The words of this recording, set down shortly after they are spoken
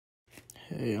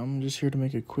Hey, I'm just here to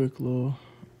make a quick little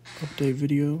update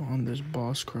video on this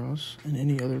Boss Cross and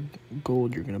any other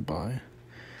gold you're gonna buy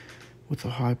with a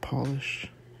high polish.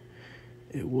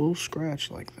 It will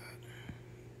scratch like that.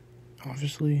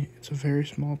 Obviously, it's a very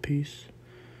small piece,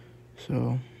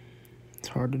 so it's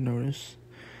hard to notice.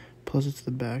 Plus, it's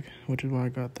the back, which is why I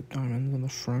got the diamonds on the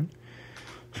front,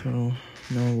 so no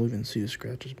one will even see the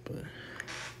scratches. But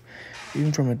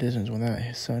even from a distance, when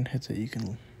that sun hits it, you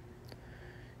can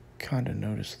kind of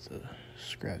notice the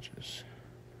scratches.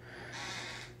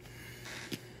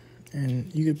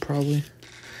 And you could probably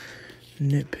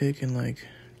nitpick and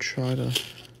try to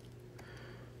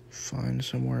find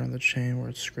somewhere on the chain where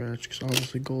it's scratched, because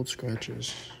obviously gold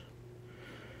scratches.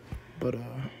 But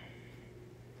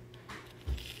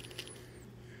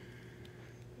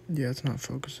yeah, it's not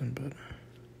focusing, but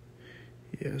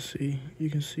yeah, see, you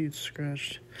can see it's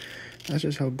scratched. That's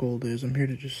just how gold is. I'm here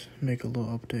to just make a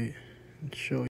little update and show you.